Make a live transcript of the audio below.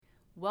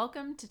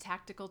Welcome to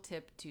Tactical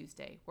Tip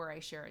Tuesday, where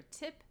I share a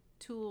tip,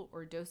 tool,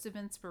 or dose of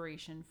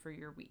inspiration for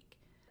your week.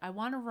 I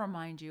want to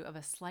remind you of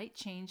a slight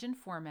change in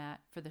format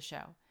for the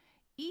show.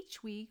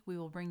 Each week, we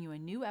will bring you a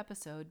new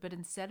episode, but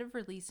instead of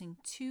releasing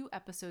 2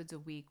 episodes a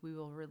week, we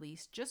will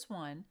release just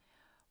one.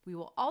 We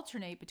will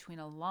alternate between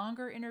a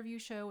longer interview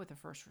show with a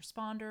first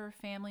responder,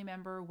 family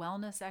member,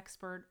 wellness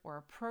expert, or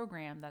a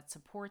program that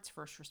supports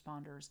first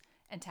responders,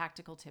 and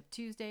Tactical Tip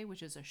Tuesday,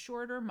 which is a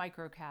shorter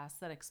microcast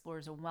that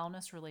explores a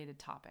wellness-related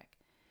topic.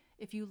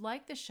 If you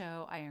like the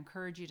show, I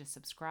encourage you to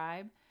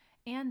subscribe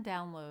and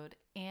download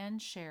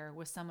and share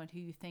with someone who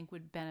you think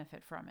would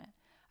benefit from it.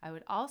 I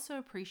would also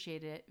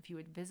appreciate it if you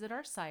would visit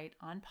our site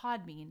on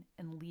Podbean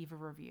and leave a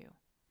review.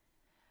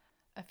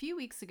 A few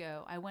weeks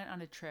ago, I went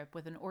on a trip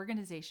with an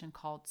organization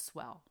called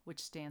Swell, which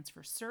stands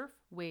for Surf,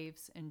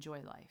 Waves,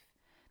 Enjoy Life.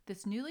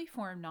 This newly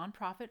formed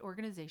nonprofit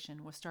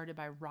organization was started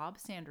by Rob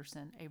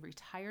Sanderson, a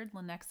retired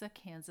Lenexa,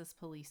 Kansas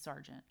police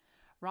sergeant.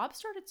 Rob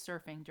started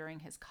surfing during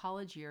his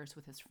college years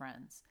with his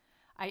friends.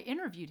 I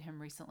interviewed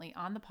him recently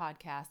on the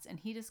podcast, and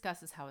he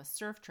discusses how his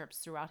surf trips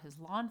throughout his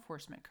law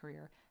enforcement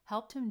career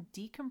helped him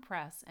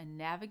decompress and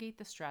navigate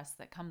the stress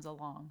that comes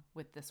along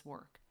with this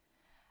work.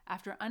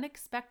 After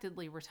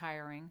unexpectedly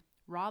retiring,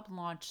 Rob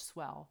launched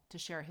Swell to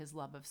share his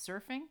love of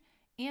surfing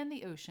and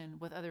the ocean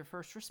with other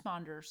first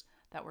responders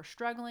that were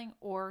struggling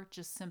or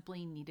just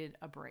simply needed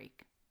a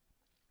break.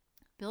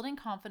 Building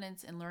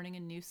confidence in learning a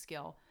new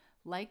skill,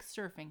 like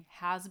surfing,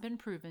 has been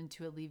proven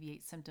to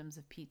alleviate symptoms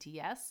of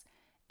PTS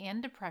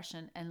and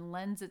depression and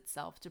lends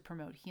itself to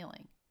promote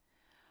healing.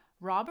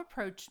 Rob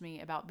approached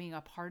me about being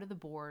a part of the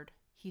board.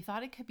 He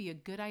thought it could be a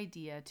good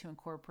idea to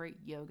incorporate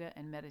yoga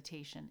and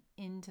meditation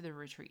into the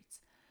retreats.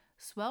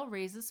 Swell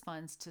raises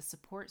funds to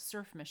support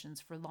surf missions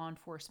for law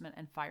enforcement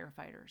and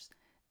firefighters.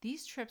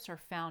 These trips are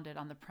founded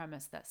on the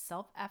premise that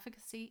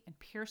self-efficacy and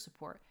peer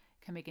support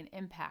can make an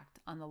impact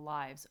on the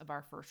lives of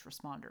our first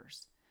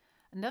responders.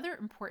 Another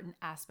important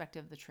aspect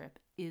of the trip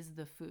is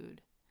the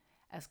food.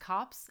 As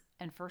cops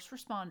and first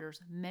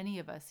responders, many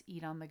of us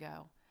eat on the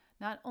go.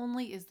 Not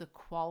only is the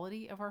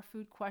quality of our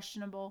food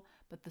questionable,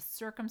 but the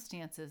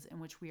circumstances in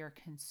which we are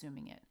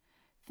consuming it.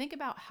 Think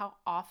about how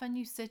often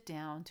you sit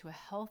down to a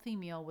healthy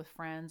meal with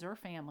friends or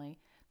family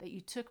that you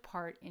took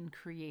part in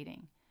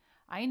creating.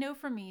 I know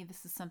for me,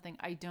 this is something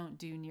I don't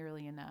do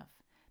nearly enough.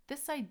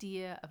 This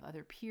idea of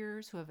other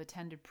peers who have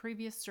attended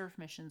previous surf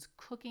missions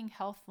cooking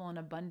healthful and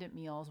abundant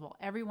meals while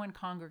everyone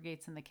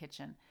congregates in the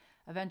kitchen,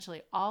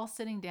 eventually all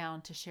sitting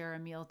down to share a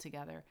meal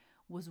together,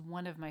 was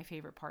one of my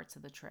favorite parts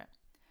of the trip.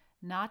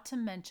 Not to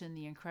mention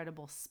the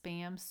incredible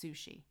Spam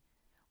sushi,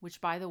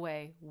 which, by the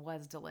way,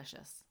 was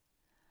delicious.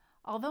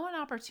 Although an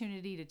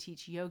opportunity to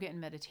teach yoga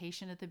and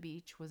meditation at the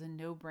beach was a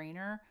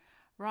no-brainer,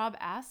 Rob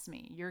asked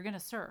me, "You're going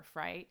to surf,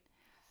 right?"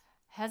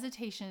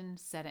 Hesitation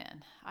set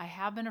in. I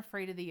have been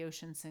afraid of the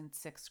ocean since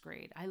 6th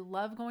grade. I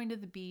love going to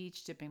the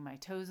beach, dipping my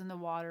toes in the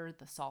water,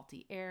 the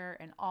salty air,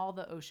 and all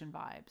the ocean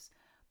vibes.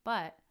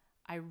 But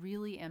I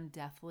really am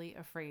deathly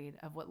afraid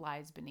of what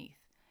lies beneath.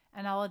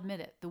 And I'll admit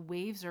it, the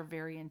waves are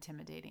very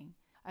intimidating.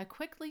 I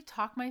quickly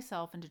talked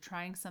myself into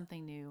trying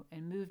something new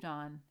and moved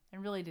on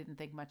and really didn't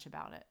think much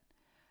about it.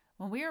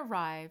 When we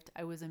arrived,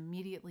 I was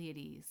immediately at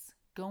ease.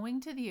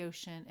 Going to the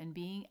ocean and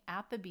being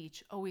at the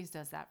beach always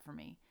does that for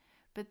me.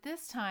 But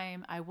this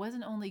time, I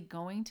wasn't only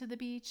going to the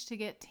beach to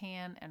get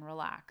tan and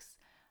relax.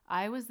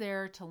 I was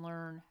there to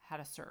learn how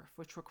to surf,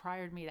 which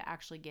required me to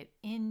actually get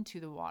into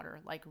the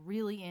water, like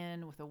really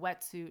in with a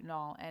wetsuit and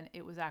all, and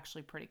it was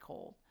actually pretty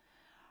cold.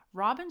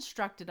 Rob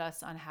instructed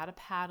us on how to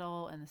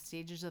paddle and the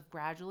stages of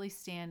gradually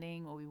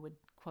standing when we would,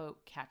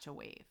 quote, catch a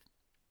wave.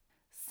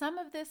 Some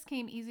of this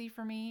came easy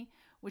for me,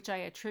 which I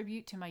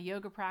attribute to my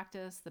yoga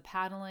practice, the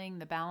paddling,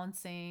 the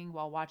balancing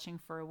while watching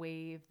for a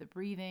wave, the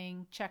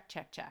breathing, check,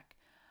 check, check.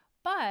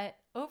 But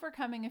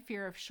overcoming a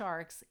fear of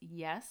sharks,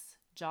 yes,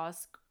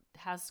 Jaws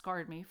has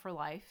scarred me for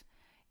life,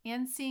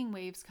 and seeing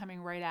waves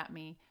coming right at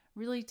me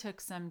really took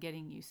some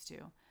getting used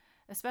to.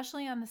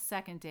 Especially on the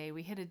second day,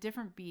 we hit a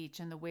different beach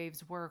and the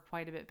waves were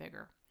quite a bit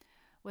bigger.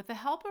 With the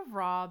help of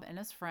Rob and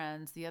his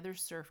friends, the other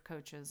surf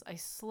coaches, I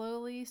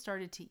slowly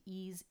started to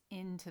ease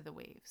into the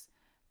waves,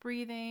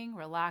 breathing,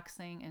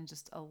 relaxing, and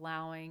just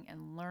allowing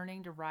and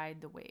learning to ride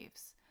the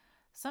waves.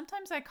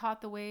 Sometimes I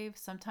caught the wave,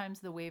 sometimes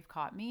the wave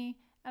caught me,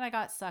 and I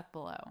got sucked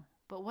below.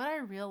 But what I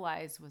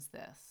realized was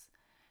this.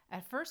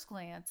 At first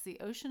glance, the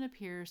ocean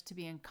appears to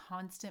be in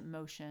constant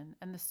motion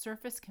and the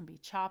surface can be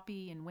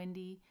choppy and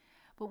windy.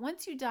 But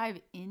once you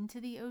dive into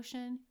the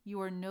ocean,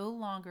 you are no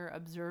longer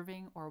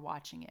observing or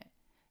watching it.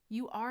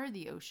 You are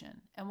the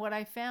ocean. And what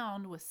I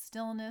found was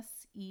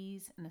stillness,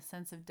 ease, and a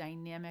sense of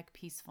dynamic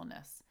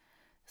peacefulness,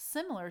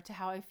 similar to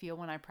how I feel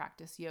when I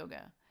practice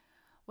yoga.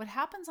 What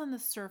happens on the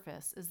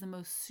surface is the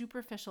most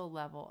superficial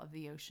level of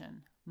the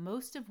ocean.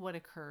 Most of what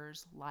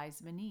occurs lies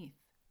beneath,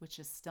 which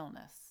is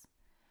stillness.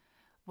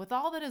 With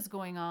all that is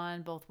going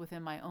on, both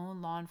within my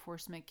own law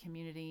enforcement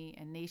community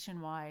and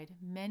nationwide,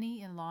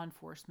 many in law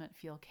enforcement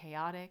feel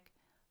chaotic,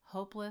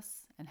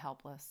 hopeless, and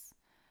helpless.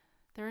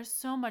 There is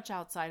so much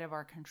outside of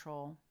our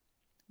control.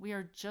 We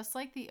are just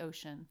like the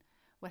ocean.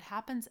 What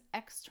happens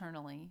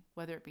externally,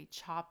 whether it be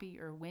choppy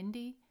or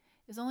windy,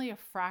 is only a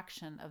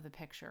fraction of the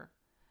picture.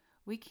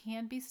 We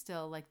can be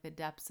still like the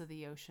depths of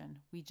the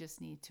ocean. We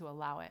just need to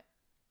allow it.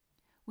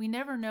 We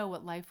never know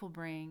what life will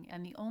bring,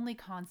 and the only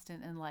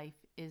constant in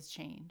life is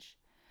change.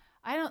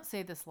 I don't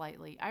say this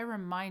lightly. I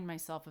remind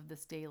myself of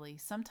this daily,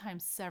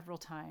 sometimes several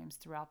times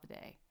throughout the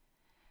day.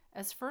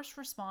 As first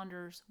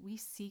responders, we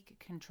seek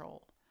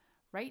control.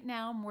 Right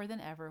now, more than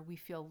ever, we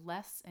feel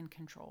less in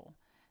control.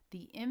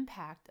 The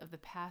impact of the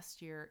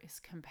past year is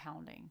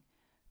compounding.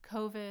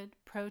 COVID,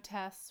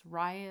 protests,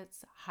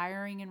 riots,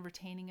 hiring and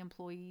retaining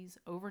employees,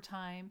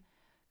 overtime,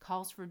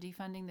 calls for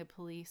defunding the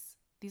police,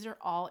 these are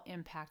all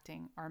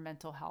impacting our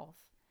mental health.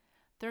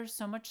 There's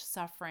so much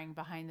suffering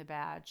behind the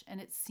badge, and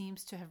it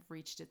seems to have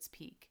reached its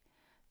peak.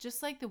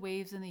 Just like the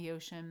waves in the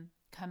ocean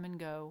come and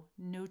go,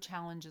 no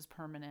challenge is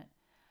permanent.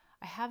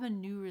 I have a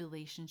new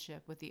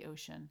relationship with the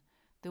ocean.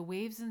 The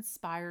waves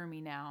inspire me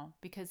now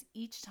because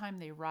each time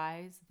they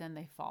rise, then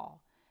they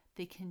fall.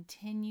 They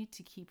continue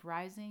to keep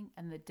rising,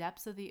 and the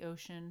depths of the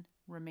ocean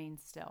remain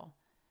still,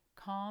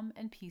 calm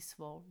and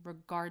peaceful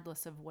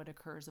regardless of what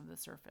occurs of the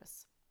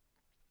surface.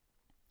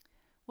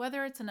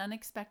 Whether it's an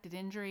unexpected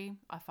injury,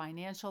 a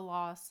financial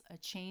loss, a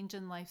change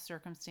in life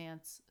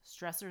circumstance,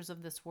 stressors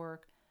of this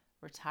work,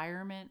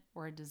 retirement,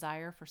 or a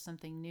desire for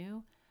something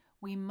new,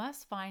 we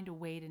must find a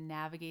way to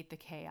navigate the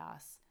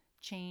chaos,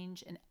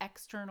 change, and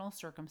external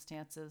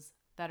circumstances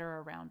that are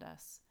around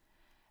us.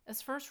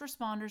 As first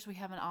responders, we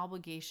have an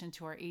obligation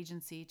to our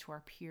agency, to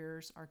our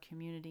peers, our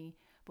community,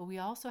 but we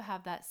also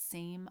have that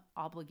same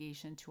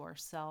obligation to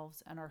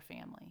ourselves and our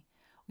family.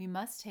 We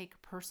must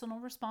take personal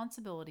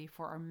responsibility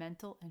for our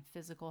mental and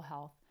physical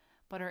health,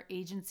 but our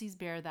agencies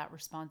bear that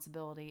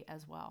responsibility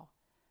as well.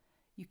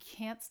 You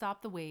can't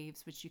stop the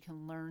waves, but you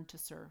can learn to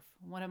surf.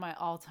 One of my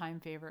all-time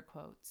favorite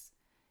quotes.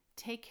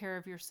 Take care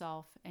of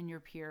yourself and your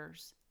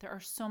peers. There are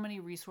so many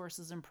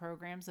resources and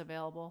programs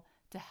available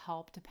to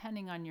help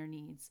depending on your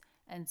needs,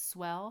 and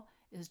Swell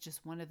is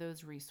just one of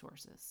those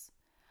resources.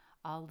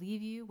 I'll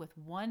leave you with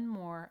one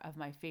more of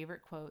my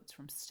favorite quotes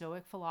from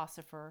Stoic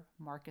philosopher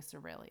Marcus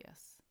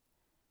Aurelius.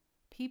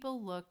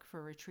 People look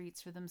for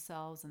retreats for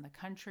themselves in the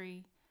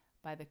country,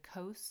 by the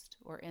coast,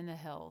 or in the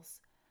hills,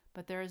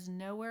 but there is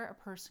nowhere a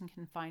person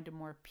can find a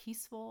more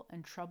peaceful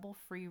and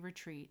trouble-free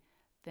retreat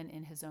than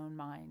in his own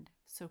mind.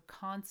 So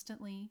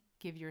constantly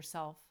give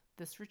yourself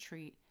this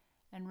retreat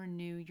and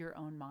renew your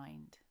own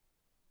mind.